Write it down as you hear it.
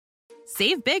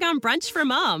Save big on brunch for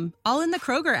mom, all in the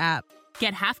Kroger app.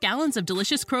 Get half gallons of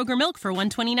delicious Kroger milk for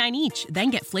 $1.29 each. Then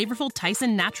get flavorful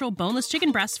Tyson natural boneless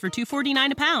chicken breasts for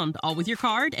 $2.49 a pound, all with your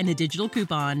card and a digital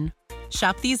coupon.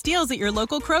 Shop these deals at your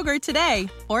local Kroger today,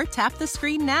 or tap the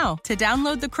screen now to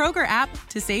download the Kroger app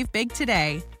to save big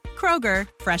today. Kroger,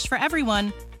 fresh for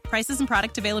everyone. Prices and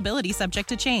product availability subject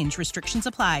to change. Restrictions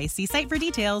apply. See site for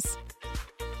details.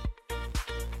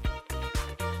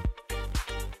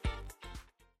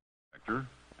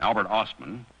 Albert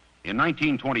Ostman, in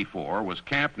 1924 was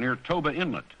camped near Toba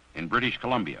Inlet in British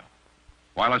Columbia.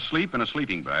 While asleep in a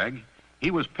sleeping bag, he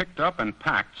was picked up and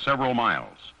packed several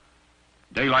miles.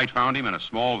 Daylight found him in a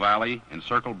small valley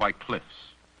encircled by cliffs.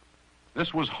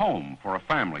 This was home for a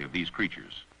family of these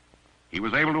creatures. He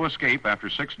was able to escape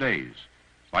after 6 days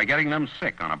by getting them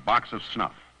sick on a box of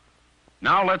snuff.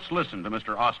 Now let's listen to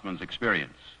Mr. Ostman's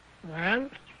experience. Well,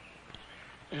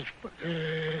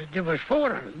 there was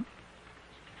 4 of them,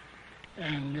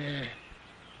 and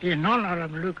none of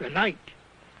them look alike.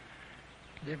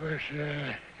 There was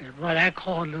what I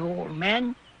call the old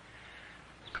man,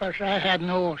 because I had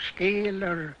no scale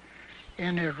or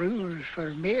any rules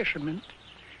for measurement,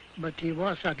 but he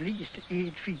was at least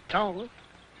 8 feet tall,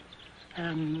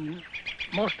 and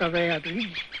must have weighed at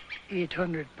least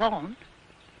 800 pounds.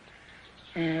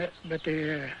 But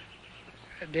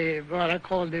what I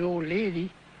call the old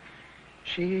lady,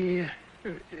 she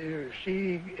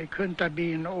couldn't have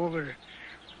been over,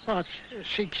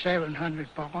 600-700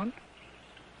 pounds.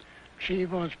 She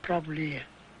was probably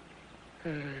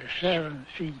 7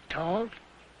 feet tall,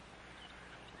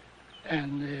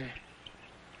 and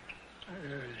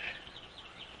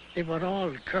they were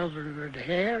all covered with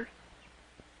hair.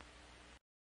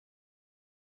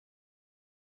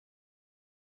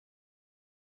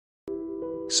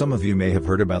 Some of you may have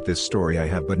heard about this story I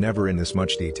have, but never in this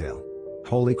much detail.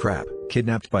 Holy crap,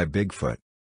 kidnapped by Bigfoot.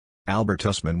 Albert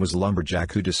Ostman was a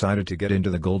lumberjack who decided to get into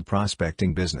the gold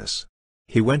prospecting business.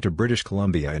 He went to British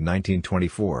Columbia in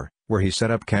 1924, where he set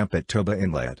up camp at Toba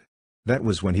Inlet. That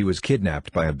was when he was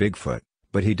kidnapped by a Bigfoot,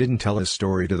 but he didn't tell his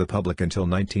story to the public until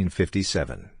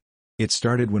 1957. It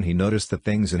started when he noticed that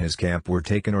things in his camp were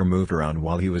taken or moved around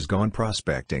while he was gone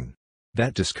prospecting.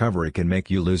 That discovery can make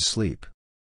you lose sleep.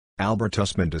 Albert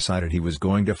Ostman decided he was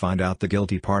going to find out the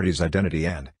guilty party's identity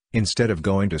and, instead of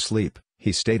going to sleep,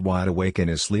 he stayed wide awake in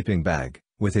his sleeping bag,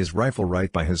 with his rifle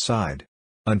right by his side.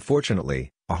 Unfortunately,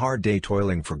 a hard day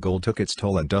toiling for gold took its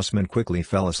toll and Ostman quickly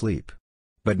fell asleep.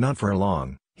 But not for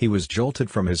long, he was jolted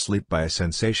from his sleep by a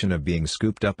sensation of being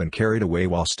scooped up and carried away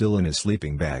while still in his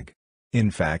sleeping bag.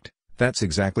 In fact, that's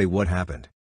exactly what happened.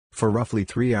 For roughly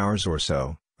 3 hours or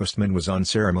so, Ostman was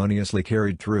unceremoniously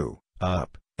carried through,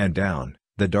 up, and down,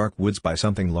 the dark woods by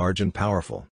something large and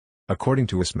powerful. According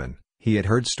to Ostman, he had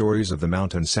heard stories of the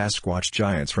mountain Sasquatch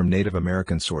giants from Native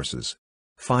American sources.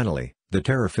 Finally, the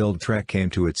terror-filled trek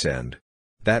came to its end.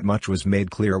 That much was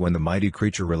made clear when the mighty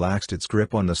creature relaxed its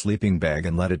grip on the sleeping bag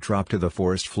and let it drop to the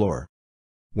forest floor.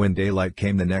 When daylight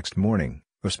came the next morning,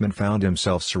 Ostman found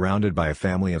himself surrounded by a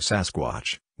family of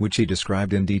Sasquatch, which he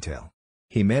described in detail.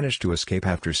 He managed to escape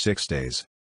after 6 days.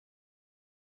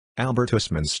 Albert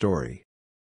Ostman's story.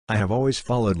 I have always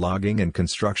followed logging and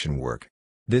construction work.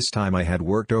 This time I had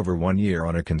worked over 1 year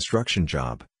on a construction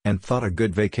job, and thought a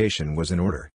good vacation was in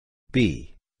order.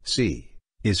 B.C.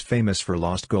 is famous for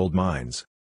lost gold mines.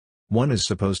 One is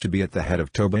supposed to be at the head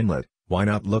of Toba Inlet, why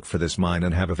not look for this mine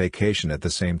and have a vacation at the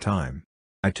same time?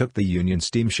 I took the Union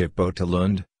steamship boat to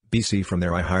Lund, BC. From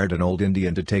there I hired an old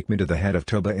Indian to take me to the head of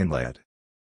Toba Inlet.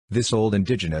 This old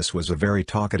indigenous was a very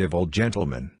talkative old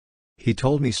gentleman. He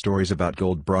told me stories about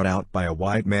gold brought out by a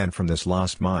white man from this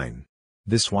lost mine.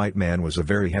 This white man was a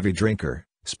very heavy drinker,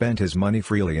 spent his money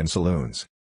freely in saloons.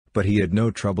 But he had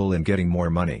no trouble in getting more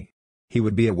money. He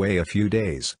would be away a few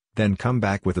days, then come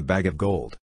back with a bag of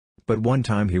gold. But one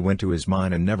time he went to his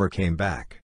mine and never came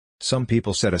back. Some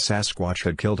people said a Sasquatch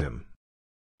had killed him.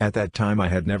 At that time I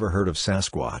had never heard of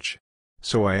Sasquatch.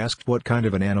 So I asked what kind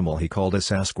of an animal he called a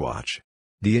Sasquatch.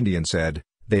 The Indian said,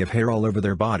 "They have hair all over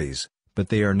their bodies, but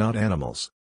they are not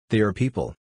animals. They are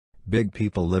people. Big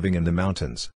people living in the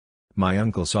mountains." My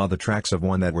uncle saw the tracks of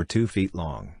one that were 2 feet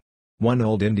long. One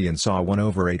old Indian saw one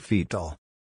over 8 feet tall.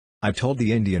 I told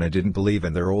the Indian I didn't believe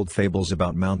in their old fables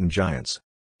about mountain giants.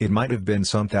 It might have been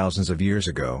some thousands of years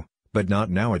ago, but not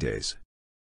nowadays.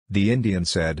 The Indian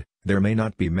said, "There may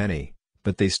not be many,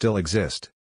 but they still exist."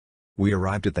 We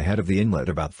arrived at the head of the inlet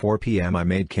about 4 p.m. I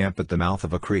made camp at the mouth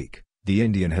of a creek. The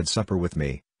Indian had supper with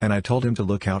me, and I told him to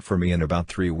look out for me in about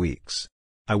 3 weeks.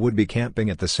 I would be camping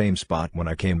at the same spot when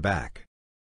I came back.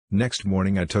 Next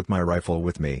morning I took my rifle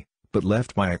with me, but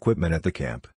left my equipment at the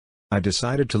camp. I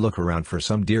decided to look around for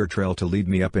some deer trail to lead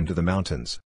me up into the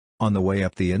mountains. On the way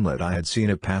up the inlet I had seen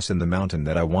a pass in the mountain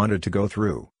that I wanted to go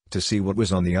through, to see what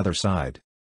was on the other side.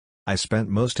 I spent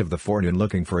most of the forenoon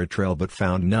looking for a trail but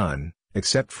found none,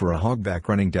 except for a hogback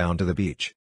running down to the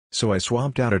beach. So I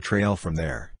swamped out a trail from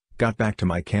there, got back to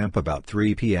my camp about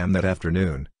 3 p.m. that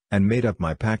afternoon, and made up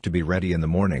my pack to be ready in the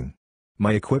morning.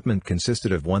 My equipment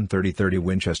consisted of one .30-30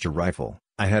 Winchester rifle.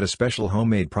 I had a special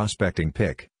homemade prospecting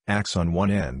pick, axe on one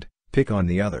end, pick on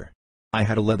the other. I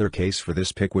had a leather case for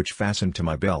this pick which fastened to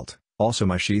my belt, also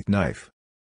my sheath knife.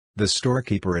 The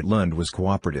storekeeper at Lund was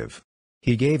cooperative.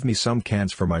 He gave me some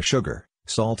cans for my sugar,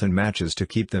 salt and matches to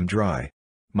keep them dry.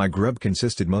 My grub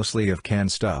consisted mostly of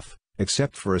canned stuff,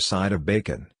 except for a side of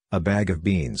bacon, a bag of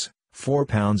beans, 4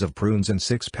 pounds of prunes and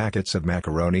 6 packets of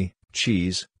macaroni,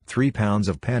 cheese, 3 pounds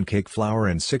of pancake flour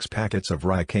and 6 packets of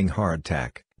Rye King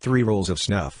hardtack, 3 rolls of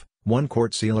snuff, 1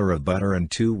 quart sealer of butter and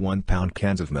 2 1-pound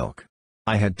cans of milk.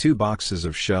 I had 2 boxes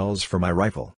of shells for my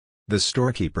rifle. The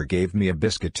storekeeper gave me a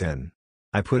biscuit tin.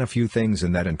 I put a few things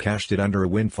in that and cached it under a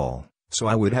windfall, so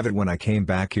I would have it when I came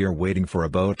back here waiting for a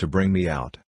boat to bring me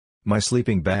out. My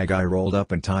sleeping bag I rolled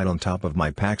up and tied on top of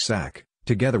my pack sack,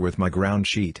 together with my ground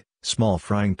sheet, small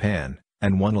frying pan,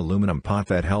 and 1 aluminum pot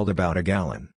that held about a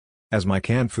gallon. As my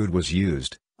canned food was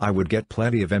used, I would get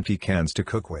plenty of empty cans to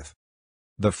cook with.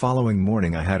 The following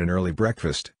morning I had an early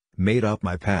breakfast, made up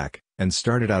my pack, and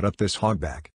started out up this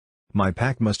hogback. My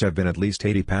pack must have been at least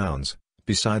 80 pounds,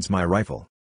 besides my rifle.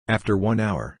 After 1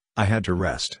 hour, I had to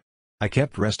rest. I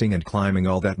kept resting and climbing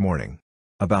all that morning.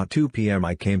 About 2 p.m.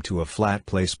 I came to a flat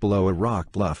place below a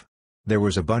rock bluff. There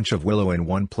was a bunch of willow in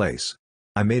one place.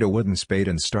 I made a wooden spade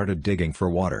and started digging for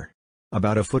water.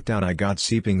 About a foot down I got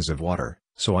seepings of water,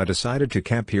 so I decided to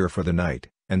camp here for the night,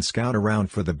 and scout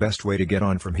around for the best way to get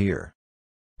on from here.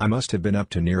 I must have been up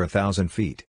to near 1,000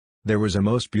 feet. There was a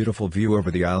most beautiful view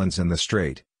over the islands and the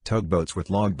strait, tugboats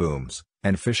with log booms,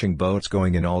 and fishing boats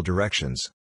going in all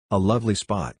directions. A lovely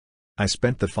spot. I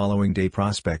spent the following day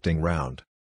prospecting round.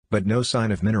 But no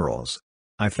sign of minerals.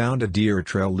 I found a deer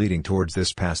trail leading towards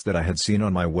this pass that I had seen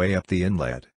on my way up the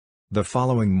inlet. The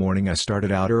following morning I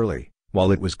started out early,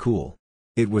 while it was cool.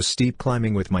 It was steep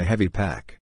climbing with my heavy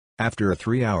pack. After a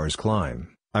 3 hours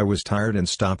climb, I was tired and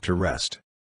stopped to rest.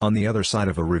 On the other side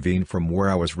of a ravine from where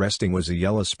I was resting was a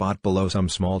yellow spot below some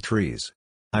small trees.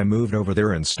 I moved over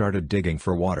there and started digging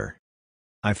for water.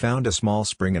 I found a small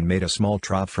spring and made a small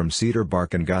trough from cedar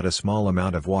bark and got a small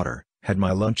amount of water, had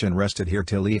my lunch and rested here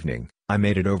till evening. I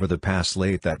made it over the pass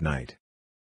late that night.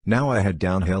 Now I had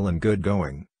downhill and good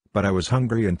going, but I was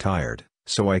hungry and tired,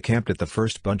 so I camped at the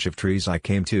first bunch of trees I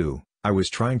came to. I was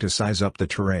trying to size up the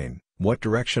terrain, what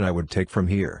direction I would take from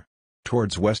here.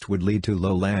 Towards west would lead to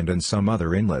low land and some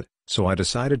other inlet, so I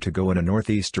decided to go in a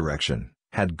northeast direction,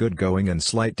 had good going and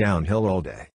slight downhill all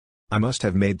day. I must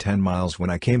have made 10 miles when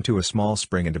I came to a small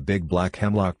spring and a big black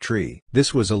hemlock tree.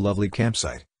 This was a lovely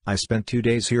campsite. I spent 2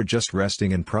 days here just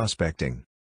resting and prospecting.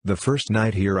 The first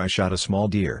night here I shot a small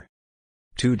deer.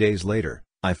 2 days later,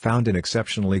 I found an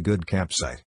exceptionally good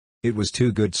campsite. It was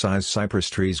 2 good-sized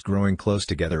cypress trees growing close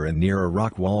together and near a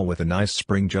rock wall with a nice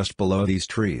spring just below these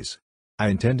trees. I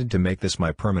intended to make this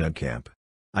my permanent camp.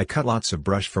 I cut lots of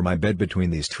brush for my bed between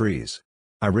these trees.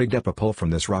 I rigged up a pole from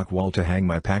this rock wall to hang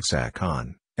my packsack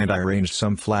on, and I arranged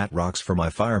some flat rocks for my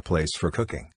fireplace for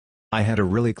cooking. I had a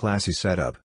really classy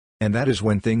setup. And that is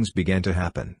when things began to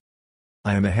happen.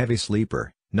 I am a heavy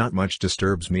sleeper, not much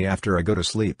disturbs me after I go to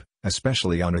sleep,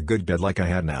 especially on a good bed like I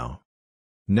had now.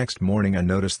 Next morning I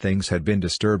noticed things had been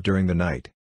disturbed during the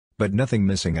night. But nothing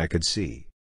missing I could see.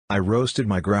 I roasted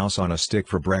my grouse on a stick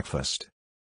for breakfast.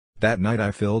 That night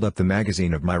I filled up the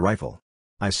magazine of my rifle.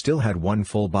 I still had 1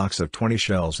 full box of 20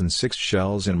 shells and 6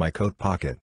 shells in my coat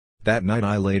pocket. That night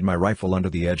I laid my rifle under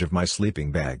the edge of my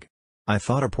sleeping bag. I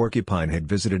thought a porcupine had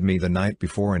visited me the night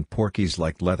before and porkies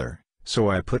liked leather, so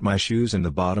I put my shoes in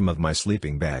the bottom of my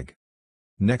sleeping bag.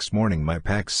 Next morning my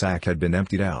pack sack had been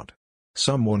emptied out.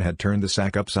 Someone had turned the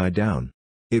sack upside down.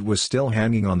 It was still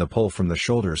hanging on the pole from the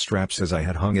shoulder straps as I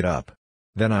had hung it up.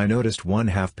 Then I noticed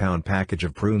 1/2 pound package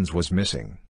of prunes was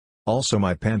missing. Also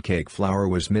my pancake flour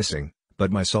was missing,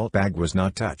 but my salt bag was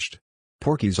not touched.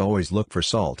 Porkies always look for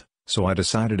salt, so I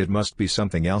decided it must be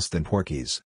something else than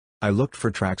porkies. I looked for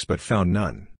tracks but found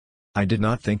none. I did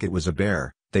not think it was a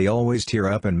bear, they always tear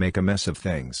up and make a mess of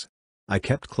things. I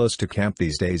kept close to camp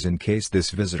these days in case this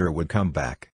visitor would come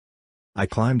back. I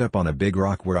climbed up on a big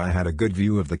rock where I had a good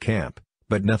view of the camp,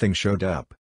 but nothing showed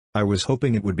up. I was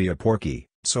hoping it would be a porky,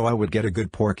 so I would get a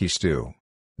good porky stew.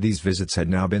 These visits had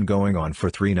now been going on for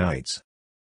 3 nights.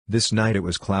 This night it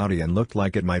was cloudy and looked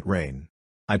like it might rain.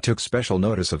 I took special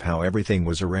notice of how everything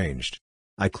was arranged.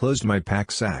 I closed my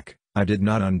pack sack, I did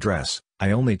not undress,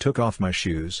 I only took off my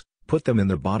shoes, put them in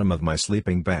the bottom of my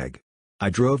sleeping bag. I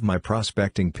drove my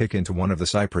prospecting pick into one of the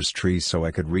cypress trees so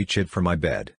I could reach it from my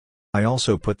bed. I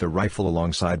also put the rifle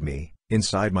alongside me,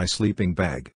 inside my sleeping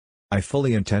bag. I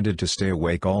fully intended to stay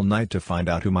awake all night to find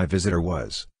out who my visitor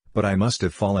was, but I must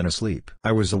have fallen asleep.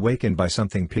 I was awakened by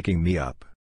something picking me up.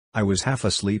 I was half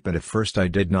asleep and at first I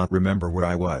did not remember where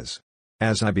I was.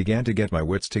 As I began to get my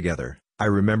wits together, I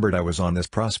remembered I was on this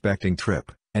prospecting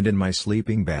trip, and in my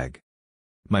sleeping bag.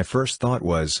 My first thought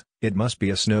was, it must be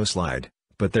a snowslide,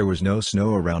 but there was no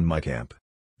snow around my camp.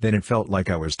 Then it felt like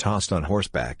I was tossed on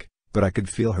horseback, but I could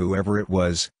feel whoever it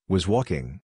was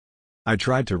walking. I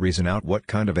tried to reason out what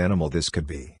kind of animal this could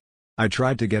be. I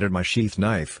tried to get at my sheath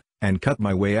knife, and cut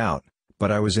my way out,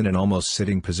 but I was in an almost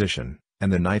sitting position,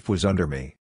 and the knife was under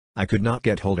me. I could not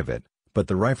get hold of it, but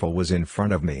the rifle was in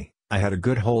front of me. I had a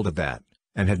good hold of that,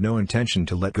 and had no intention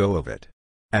to let go of it.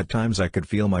 At times I could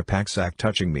feel my pack sack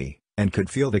touching me, and could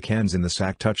feel the cans in the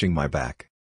sack touching my back.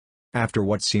 After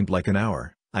what seemed like an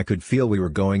hour, I could feel we were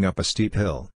going up a steep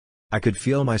hill. I could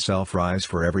feel myself rise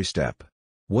for every step.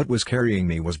 What was carrying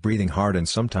me was breathing hard and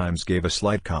sometimes gave a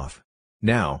slight cough.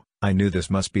 Now, I knew this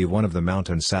must be one of the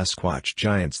mountain Sasquatch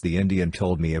giants the Indian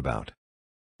told me about.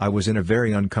 I was in a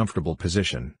very uncomfortable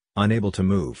position, unable to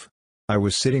move. I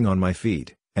was sitting on my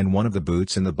feet, and one of the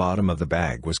boots in the bottom of the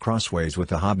bag was crossways with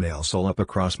the hobnail sole up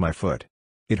across my foot.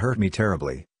 It hurt me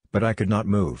terribly, but I could not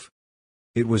move.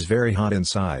 It was very hot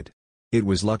inside. It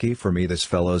was lucky for me this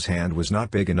fellow's hand was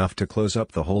not big enough to close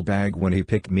up the whole bag when he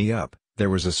picked me up. There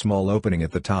was a small opening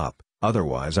at the top,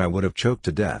 otherwise I would have choked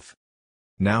to death.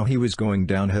 Now he was going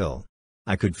downhill.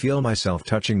 I could feel myself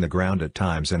touching the ground at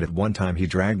times and at one time he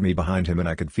dragged me behind him and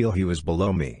I could feel he was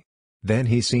below me. Then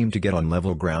he seemed to get on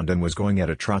level ground and was going at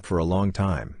a trot for a long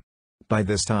time. By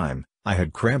this time, I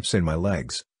had cramps in my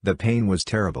legs, the pain was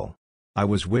terrible. I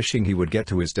was wishing he would get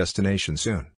to his destination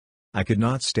soon. I could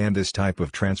not stand this type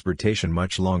of transportation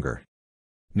much longer.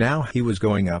 Now he was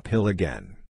going uphill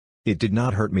again. It did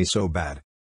not hurt me so bad.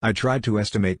 I tried to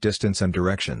estimate distance and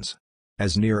directions.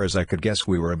 As near as I could guess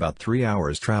we were about 3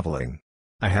 hours traveling.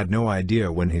 I had no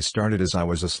idea when he started as I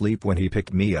was asleep when he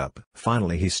picked me up.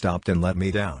 Finally he stopped and let me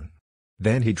down.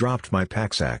 Then he dropped my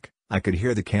packsack. I could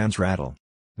hear the cans rattle.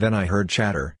 Then I heard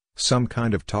chatter, some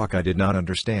kind of talk I did not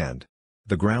understand.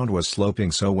 The ground was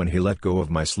sloping so when he let go of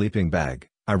my sleeping bag,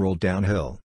 I rolled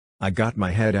downhill. I got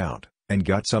my head out, and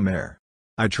got some air.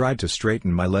 I tried to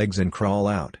straighten my legs and crawl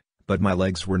out, but my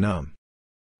legs were numb.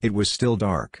 It was still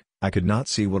dark, I could not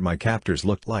see what my captors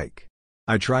looked like.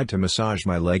 I tried to massage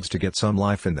my legs to get some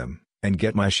life in them, and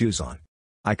get my shoes on.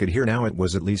 I could hear now it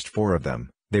was at least 4 of them,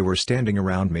 they were standing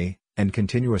around me, and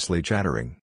continuously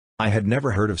chattering. I had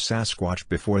never heard of Sasquatch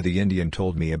before the Indian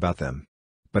told me about them.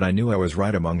 But I knew I was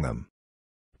right among them.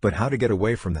 But how to get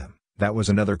away from them, that was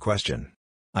another question.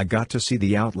 I got to see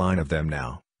the outline of them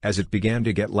now, as it began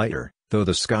to get lighter, though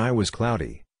the sky was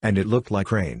cloudy, and it looked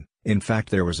like rain. In fact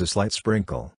there was a slight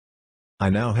sprinkle. I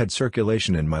now had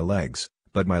circulation in my legs,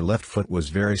 but my left foot was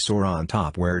very sore on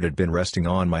top where it had been resting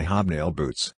on my hobnail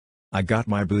boots. I got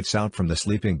my boots out from the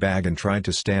sleeping bag and tried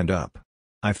to stand up.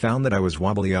 I found that I was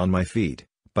wobbly on my feet,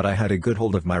 but I had a good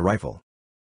hold of my rifle.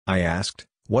 I asked,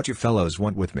 "What you fellows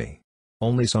want with me?"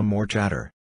 Only some more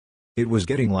chatter. It was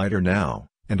getting lighter now,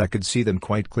 and I could see them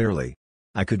quite clearly.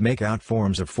 I could make out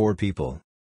forms of 4 people.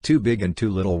 2 big and 2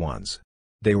 little ones.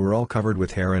 They were all covered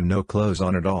with hair and no clothes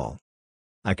on at all.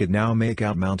 I could now make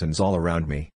out mountains all around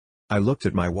me. I looked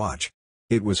at my watch.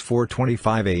 It was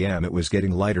 4:25 a.m. It was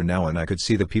getting lighter now and I could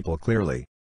see the people clearly.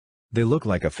 They looked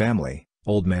like a family,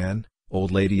 old man,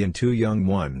 old lady and 2 young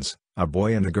ones, a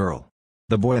boy and a girl.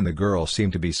 The boy and the girl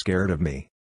seemed to be scared of me.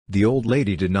 The old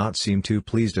lady did not seem too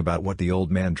pleased about what the old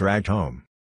man dragged home.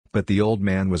 But the old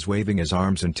man was waving his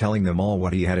arms and telling them all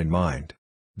what he had in mind.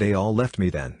 They all left me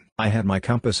then. I had my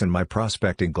compass and my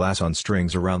prospecting glass on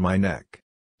strings around my neck.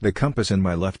 The compass in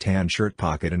my left-hand shirt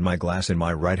pocket and my glass in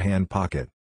my right-hand pocket.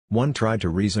 One tried to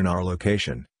reason our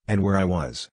location, and where I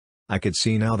was. I could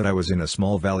see now that I was in a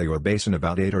small valley or basin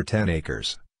about 8 or 10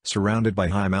 acres, surrounded by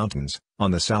high mountains.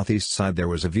 On the southeast side there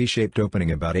was a V-shaped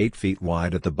opening about 8 feet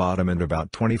wide at the bottom and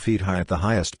about 20 feet high at the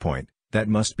highest point. That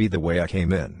must be the way I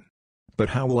came in. But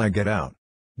how will I get out?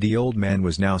 The old man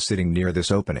was now sitting near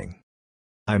this opening.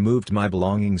 I moved my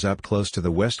belongings up close to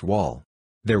the west wall.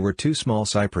 There were 2 small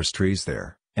cypress trees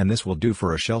there, and this will do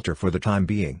for a shelter for the time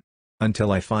being.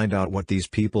 Until I find out what these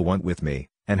people want with me,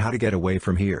 and how to get away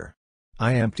from here.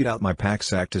 I emptied out my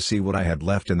packsack to see what I had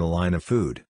left in the line of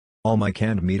food. All my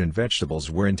canned meat and vegetables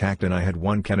were intact and I had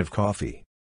 1 can of coffee.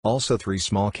 Also 3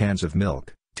 small cans of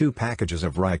milk, 2 packages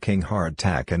of Rye King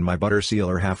hardtack and my butter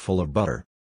sealer half full of butter.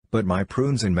 But my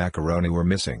prunes and macaroni were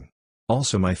missing.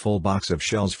 Also my full box of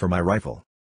shells for my rifle.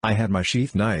 I had my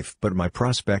sheath knife but my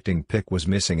prospecting pick was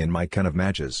missing and my can of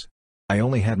matches. I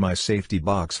only had my safety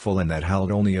box full and that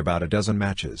held only about a dozen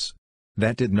matches.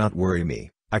 That did not worry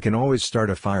me. I can always start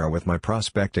a fire with my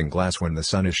prospecting glass when the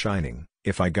sun is shining,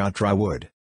 if I got dry wood.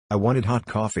 I wanted hot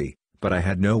coffee, but I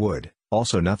had no wood,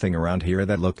 also nothing around here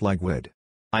that looked like wood.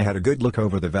 I had a good look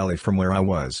over the valley from where I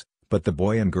was, but the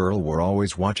boy and girl were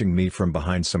always watching me from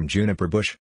behind some juniper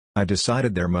bush. I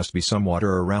decided there must be some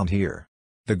water around here.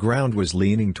 The ground was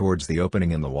leaning towards the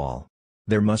opening in the wall.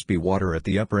 There must be water at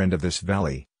the upper end of this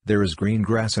valley. There is green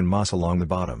grass and moss along the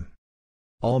bottom.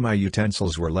 All my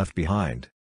utensils were left behind.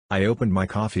 I opened my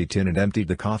coffee tin and emptied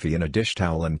the coffee in a dish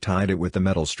towel and tied it with the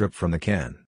metal strip from the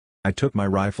can. I took my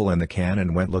rifle and the can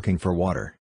and went looking for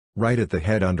water. Right at the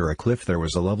head under a cliff there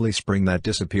was a lovely spring that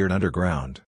disappeared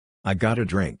underground. I got a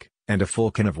drink, and a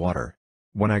full can of water.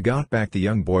 When I got back the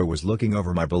young boy was looking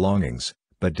over my belongings,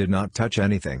 but did not touch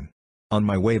anything. On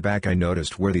my way back I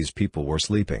noticed where these people were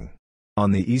sleeping.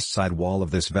 On the east side wall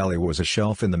of this valley was a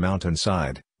shelf in the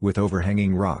mountainside, with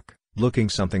overhanging rock, looking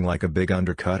something like a big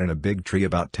undercut and a big tree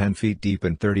about 10 feet deep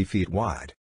and 30 feet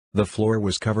wide. The floor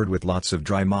was covered with lots of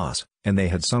dry moss, and they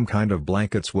had some kind of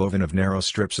blankets woven of narrow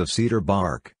strips of cedar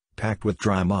bark, packed with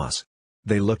dry moss.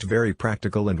 They looked very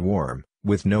practical and warm,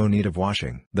 with no need of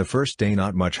washing. The first day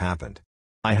not much happened.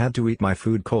 I had to eat my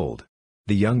food cold.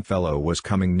 The young fellow was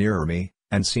coming nearer me,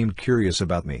 and seemed curious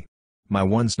about me. My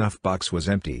one snuff box was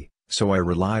empty, so I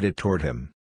relied it toward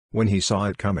him. When he saw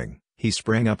it coming, he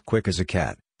sprang up quick as a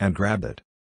cat, and grabbed it.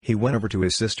 He went over to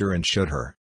his sister and showed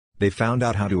her. They found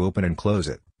out how to open and close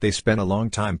it. They spent a long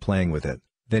time playing with it,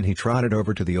 then he trotted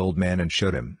over to the old man and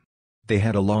showed him. They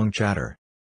had a long chatter.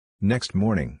 Next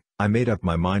morning, I made up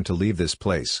my mind to leave this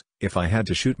place, if I had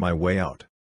to shoot my way out.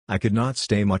 I could not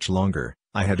stay much longer.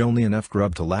 I had only enough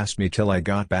grub to last me till I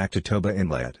got back to Toba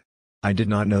Inlet. I did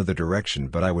not know the direction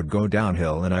but I would go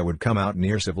downhill and I would come out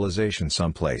near civilization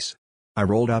someplace. I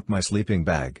rolled up my sleeping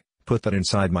bag, put that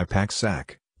inside my pack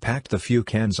sack, packed the few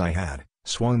cans I had,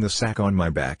 swung the sack on my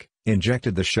back,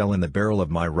 injected the shell in the barrel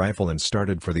of my rifle and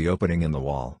started for the opening in the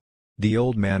wall. The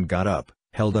old man got up,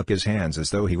 held up his hands as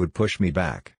though he would push me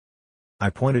back. I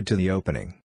pointed to the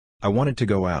opening. I wanted to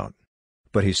go out.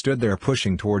 But he stood there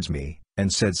pushing towards me,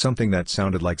 and said something that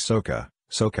sounded like Soka,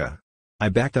 Soka. I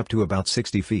backed up to about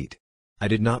 60 feet. I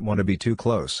did not want to be too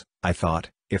close, I thought,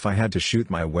 if I had to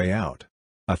shoot my way out.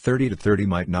 A 30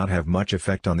 might not have much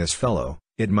effect on this fellow,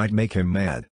 it might make him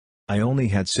mad. I only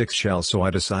had 6 shells so I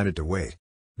decided to wait.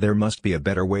 There must be a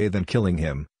better way than killing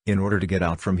him, in order to get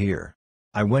out from here.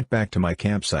 I went back to my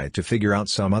campsite to figure out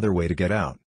some other way to get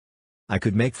out. I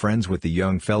could make friends with the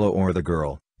young fellow or the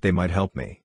girl, they might help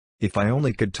me. If I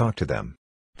only could talk to them.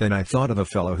 Then I thought of a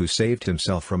fellow who saved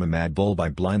himself from a mad bull by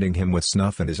blinding him with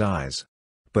snuff in his eyes.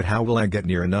 But how will I get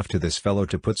near enough to this fellow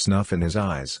to put snuff in his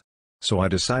eyes? So I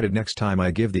decided next time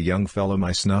I give the young fellow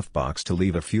my snuff box to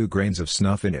leave a few grains of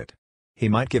snuff in it. He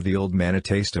might give the old man a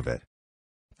taste of it.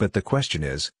 But the question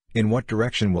is, in what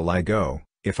direction will I go,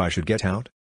 if I should get out?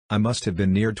 I must have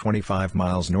been near 25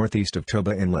 miles northeast of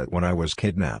Toba Inlet when I was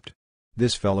kidnapped.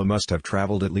 This fellow must have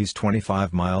traveled at least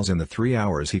 25 miles in the 3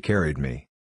 hours he carried me.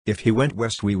 If he went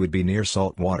west we would be near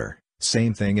salt water,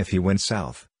 same thing if he went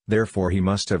south, therefore he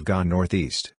must have gone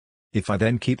northeast. If I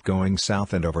then keep going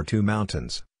south and over 2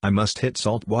 mountains, I must hit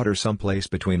salt water someplace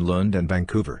between Lund and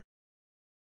Vancouver.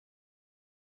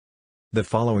 The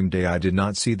following day I did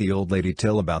not see the old lady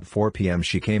till about 4 p.m.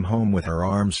 She came home with her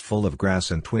arms full of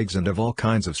grass and twigs and of all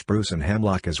kinds of spruce and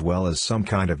hemlock as well as some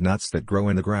kind of nuts that grow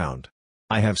in the ground.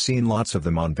 I have seen lots of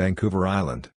them on Vancouver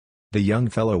Island. The young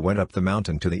fellow went up the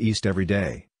mountain to the east every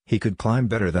day. He could climb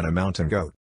better than a mountain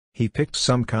goat. He picked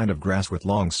some kind of grass with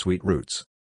long sweet roots.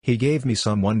 He gave me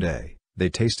some one day, they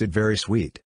tasted very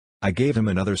sweet. I gave him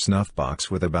another snuff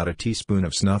box with about a teaspoon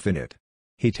of snuff in it.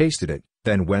 He tasted it,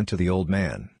 then went to the old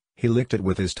man, he licked it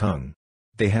with his tongue.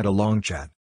 They had a long chat.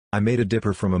 I made a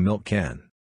dipper from a milk can.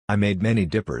 I made many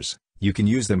dippers, you can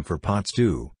use them for pots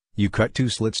too. You cut 2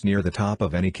 slits near the top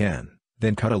of any can,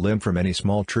 then cut a limb from any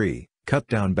small tree, cut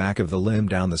down back of the limb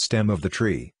down the stem of the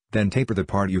tree, then taper the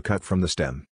part you cut from the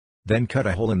stem. Then cut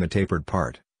a hole in the tapered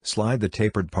part, slide the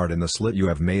tapered part in the slit you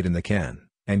have made in the can,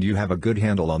 and you have a good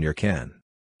handle on your can.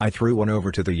 I threw one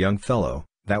over to the young fellow,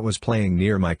 that was playing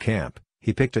near my camp,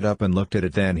 he picked it up and looked at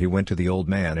it then he went to the old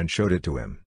man and showed it to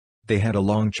him. They had a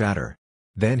long chatter.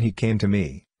 Then he came to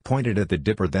me, pointed at the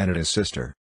dipper then at his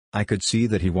sister. I could see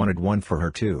that he wanted one for her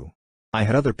too. I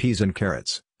had other peas and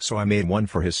carrots, so I made one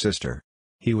for his sister.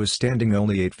 He was standing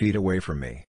only 8 feet away from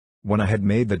me. When I had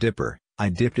made the dipper, I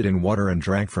dipped it in water and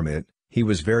drank from it. He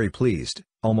was very pleased,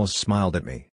 almost smiled at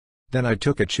me. Then I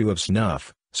took a chew of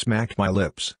snuff, smacked my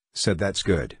lips, said that's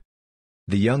good.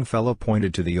 The young fellow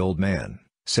pointed to the old man,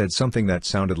 said something that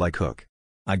sounded like hook.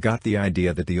 I got the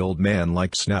idea that the old man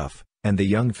liked snuff, and the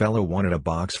young fellow wanted a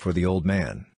box for the old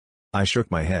man. I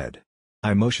shook my head.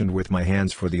 I motioned with my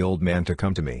hands for the old man to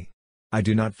come to me. I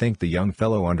do not think the young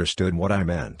fellow understood what I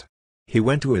meant. He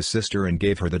went to his sister and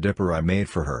gave her the dipper I made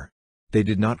for her. They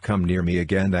did not come near me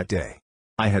again that day.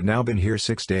 I had now been here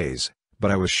 6 days,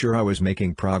 but I was sure I was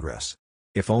making progress.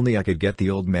 If only I could get the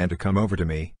old man to come over to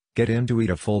me, get him to eat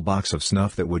a full box of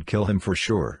snuff that would kill him for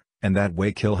sure, and that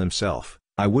way kill himself,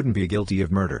 I wouldn't be guilty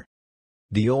of murder.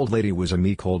 The old lady was a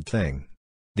meek old thing.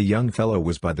 The young fellow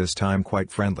was by this time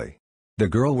quite friendly. The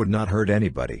girl would not hurt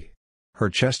anybody. Her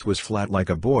chest was flat like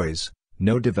a boy's,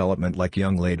 no development like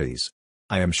young ladies.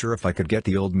 I am sure if I could get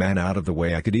the old man out of the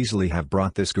way I could easily have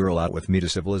brought this girl out with me to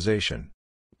civilization.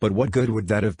 But what good would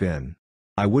that have been?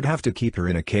 I would have to keep her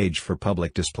in a cage for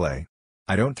public display.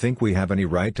 I don't think we have any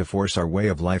right to force our way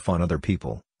of life on other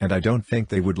people, and I don't think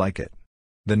they would like it.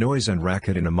 The noise and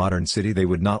racket in a modern city they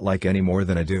would not like any more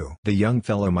than I do. The young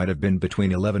fellow might have been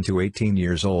between 11 to 18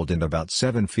 years old and about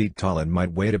 7 feet tall and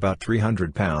might weigh about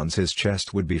 300 pounds. His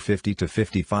chest would be 50 to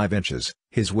 55 inches,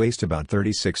 his waist about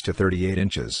 36 to 38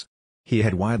 inches. He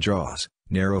had wide jaws,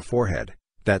 narrow forehead,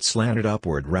 that slanted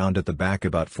upward round at the back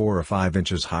about 4 or 5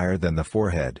 inches higher than the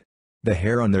forehead. The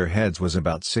hair on their heads was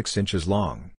about 6 inches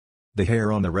long. The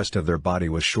hair on the rest of their body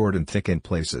was short and thick in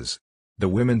places. The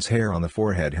women's hair on the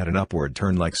forehead had an upward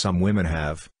turn like some women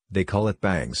have, they call it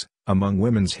bangs, among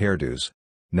women's hairdos.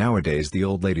 Nowadays the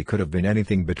old lady could have been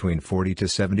anything between 40 to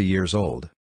 70 years old.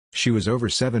 She was over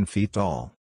 7 feet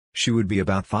tall. She would be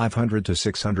about 500 to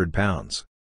 600 pounds.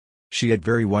 She had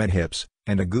very wide hips,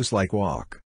 and a goose-like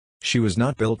walk. She was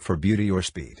not built for beauty or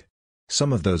speed.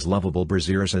 Some of those lovable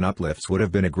brasiers and uplifts would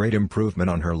have been a great improvement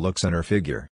on her looks and her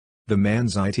figure. The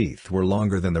man's eye teeth were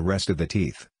longer than the rest of the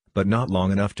teeth, but not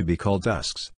long enough to be called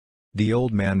tusks. The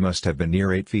old man must have been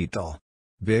near 8 feet tall.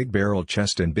 Big barrel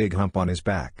chest and big hump on his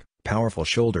back, powerful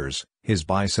shoulders, his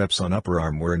biceps on upper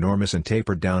arm were enormous and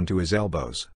tapered down to his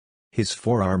elbows. His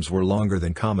forearms were longer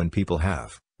than common people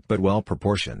have, but well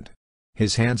proportioned.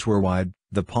 His hands were wide,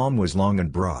 the palm was long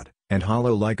and broad, and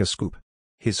hollow like a scoop.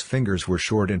 His fingers were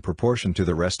short in proportion to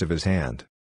the rest of his hand.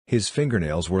 His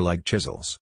fingernails were like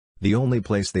chisels. The only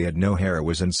place they had no hair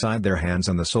was inside their hands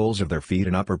and the soles of their feet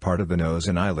and upper part of the nose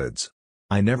and eyelids.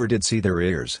 I never did see their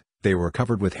ears, they were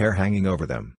covered with hair hanging over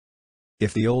them.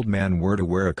 If the old man were to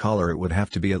wear a collar it would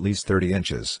have to be at least 30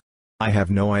 inches. I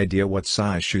have no idea what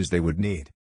size shoes they would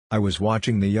need. I was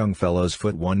watching the young fellow's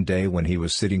foot one day when he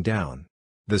was sitting down.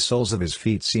 The soles of his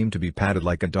feet seemed to be padded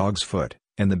like a dog's foot,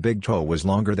 and the big toe was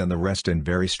longer than the rest and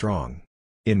very strong.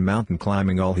 In mountain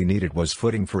climbing all he needed was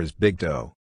footing for his big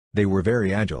toe. They were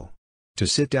very agile. To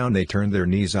sit down they turned their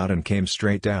knees out and came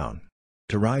straight down.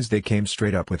 To rise they came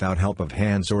straight up without help of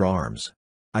hands or arms.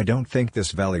 I don't think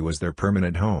this valley was their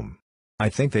permanent home. I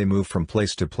think they moved from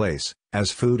place to place,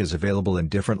 as food is available in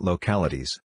different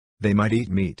localities. They might eat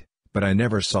meat, but I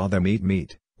never saw them eat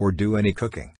meat, or do any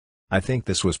cooking. I think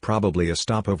this was probably a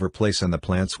stopover place and the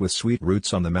plants with sweet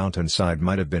roots on the mountainside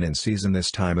might have been in season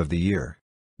this time of the year.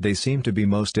 They seem to be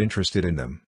most interested in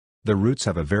them. The roots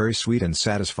have a very sweet and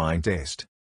satisfying taste.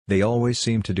 They always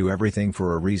seemed to do everything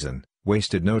for a reason,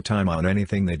 wasted no time on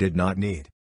anything they did not need.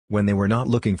 When they were not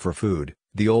looking for food,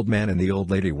 the old man and the old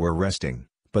lady were resting,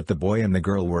 but the boy and the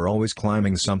girl were always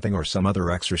climbing something or some other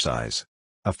exercise.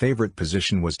 A favorite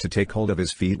position was to take hold of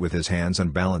his feet with his hands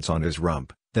and balance on his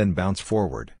rump, then bounce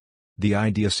forward. The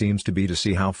idea seems to be to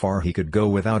see how far he could go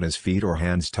without his feet or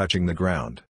hands touching the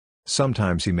ground.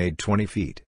 Sometimes he made 20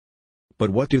 feet. But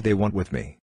what do they want with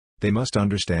me? They must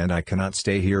understand I cannot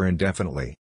stay here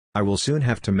indefinitely. I will soon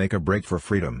have to make a break for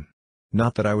freedom.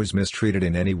 Not that I was mistreated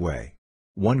in any way.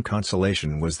 One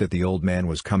consolation was that the old man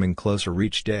was coming closer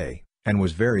each day, and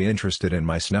was very interested in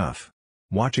my snuff.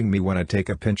 Watching me when I take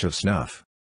a pinch of snuff.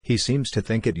 He seems to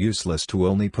think it useless to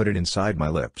only put it inside my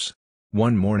lips.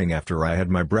 One morning after I had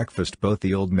my breakfast both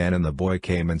the old man and the boy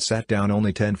came and sat down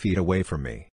only 10 feet away from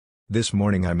me. This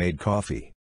morning I made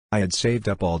coffee. I had saved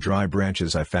up all dry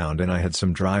branches I found and I had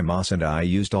some dry moss and I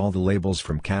used all the labels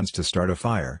from cans to start a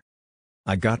fire.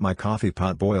 I got my coffee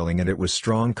pot boiling and it was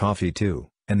strong coffee too,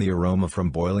 and the aroma from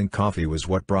boiling coffee was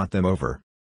what brought them over.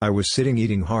 I was sitting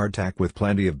eating hardtack with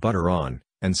plenty of butter on,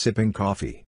 and sipping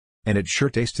coffee. And it sure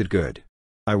tasted good.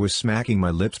 I was smacking my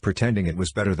lips pretending it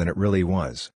was better than it really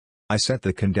was. I set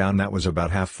the can down that was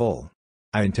about half full.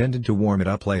 I intended to warm it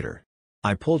up later.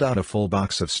 I pulled out a full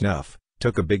box of snuff,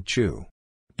 took a big chew.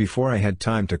 Before I had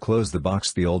time to close the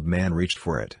box the old man reached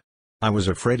for it. I was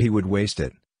afraid he would waste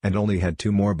it, and only had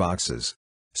 2 more boxes.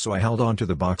 So I held on to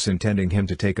the box intending him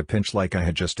to take a pinch like I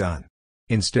had just done.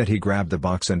 Instead he grabbed the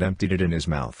box and emptied it in his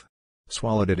mouth.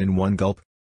 Swallowed it in one gulp.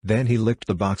 Then he licked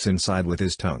the box inside with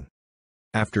his tongue.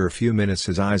 After a few minutes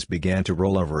his eyes began to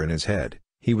roll over in his head.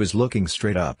 He was looking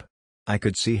straight up. I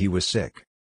could see he was sick.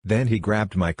 Then he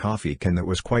grabbed my coffee can that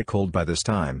was quite cold by this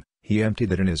time. He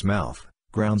emptied it in his mouth,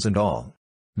 grounds and all.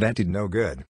 That did no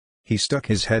good. He stuck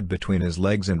his head between his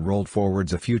legs and rolled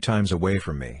forwards a few times away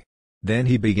from me. Then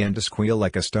he began to squeal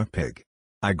like a stuck pig.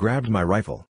 I grabbed my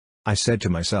rifle. I said to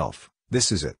myself,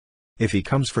 this is it. If he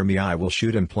comes for me I will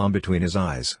shoot him plumb between his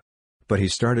eyes. But he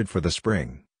started for the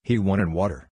spring. He wanted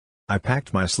water. I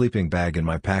packed my sleeping bag in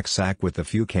my pack sack with the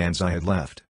few cans I had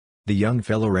left. The young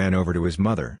fellow ran over to his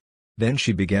mother. Then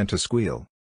she began to squeal.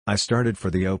 I started for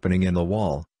the opening in the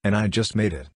wall, and I just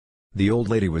made it. The old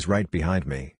lady was right behind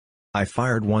me. I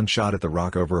fired one shot at the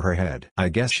rock over her head. I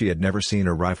guess she had never seen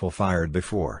a rifle fired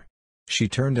before. She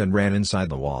turned and ran inside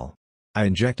the wall. I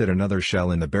injected another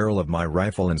shell in the barrel of my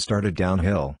rifle and started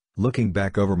downhill, looking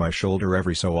back over my shoulder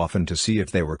every so often to see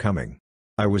if they were coming.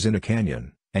 I was in a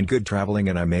canyon, and good traveling,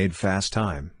 and I made fast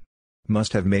time.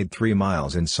 Must have made 3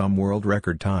 miles in some world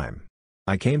record time.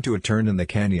 I came to a turn in the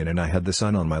canyon and I had the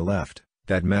sun on my left.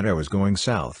 That meant I was going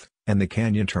south, and the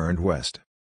canyon turned west.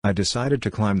 I decided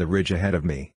to climb the ridge ahead of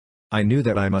me. I knew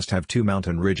that I must have 2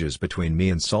 mountain ridges between me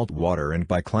and salt water, and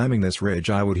by climbing this ridge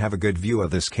I would have a good view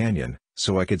of this canyon,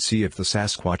 so I could see if the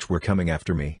Sasquatch were coming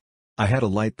after me. I had a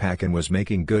light pack and was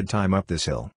making good time up this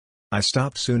hill. I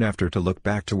stopped soon after to look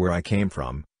back to where I came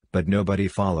from, but nobody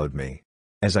followed me.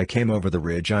 As I came over the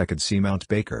ridge I could see Mount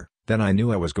Baker, then I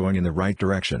knew I was going in the right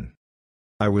direction.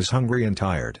 I was hungry and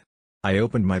tired. I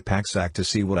opened my pack sack to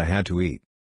see what I had to eat.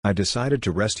 I decided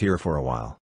to rest here for a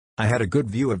while. I had a good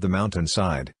view of the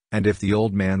mountainside, and if the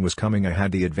old man was coming I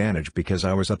had the advantage because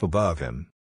I was up above him.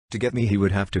 To get me he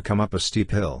would have to come up a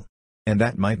steep hill. And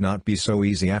that might not be so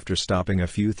easy after stopping a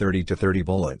few 30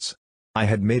 bullets. I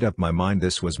had made up my mind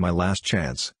this was my last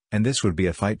chance, and this would be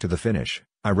a fight to the finish.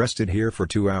 I rested here for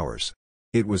 2 hours.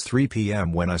 It was 3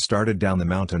 p.m. when I started down the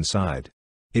mountainside.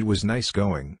 It was nice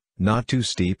going, not too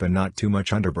steep and not too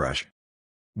much underbrush.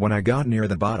 When I got near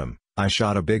the bottom, I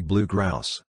shot a big blue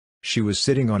grouse. She was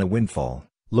sitting on a windfall,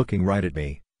 looking right at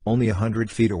me, only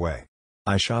 100 feet away.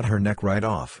 I shot her neck right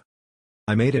off.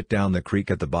 I made it down the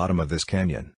creek at the bottom of this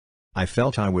canyon. I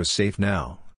felt I was safe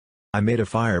now. I made a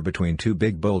fire between 2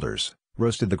 big boulders,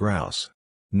 roasted the grouse.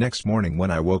 Next morning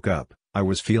when I woke up, I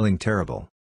was feeling terrible.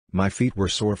 My feet were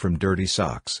sore from dirty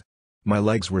socks. My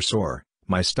legs were sore,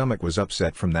 my stomach was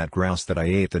upset from that grouse that I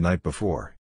ate the night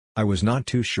before. I was not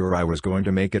too sure I was going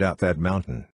to make it up that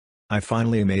mountain. I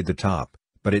finally made the top,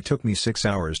 but it took me 6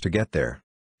 hours to get there.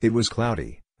 It was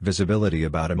cloudy, visibility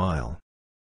about a mile.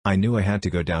 I knew I had to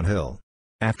go downhill.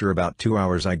 After about 2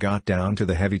 hours I got down to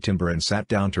the heavy timber and sat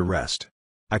down to rest.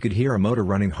 I could hear a motor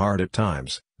running hard at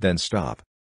times, then stop.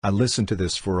 I listened to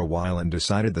this for a while and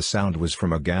decided the sound was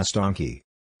from a gas donkey.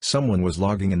 Someone was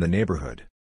logging in the neighborhood.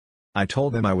 I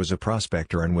told them I was a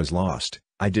prospector and was lost.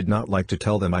 I did not like to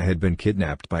tell them I had been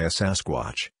kidnapped by a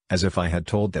Sasquatch, as if I had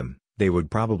told them, they would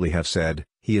probably have said,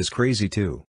 he is crazy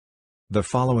too. The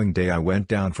following day I went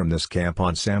down from this camp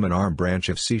on Salmon Arm branch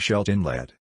of Seashell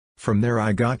Inlet. From there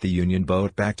I got the Union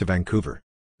boat back to Vancouver.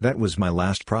 That was my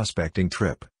last prospecting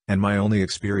trip, and my only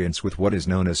experience with what is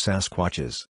known as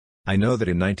Sasquatches. I know that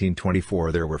in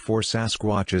 1924 there were 4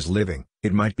 Sasquatches living,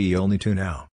 it might be only 2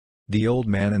 now. The old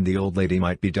man and the old lady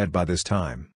might be dead by this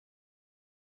time.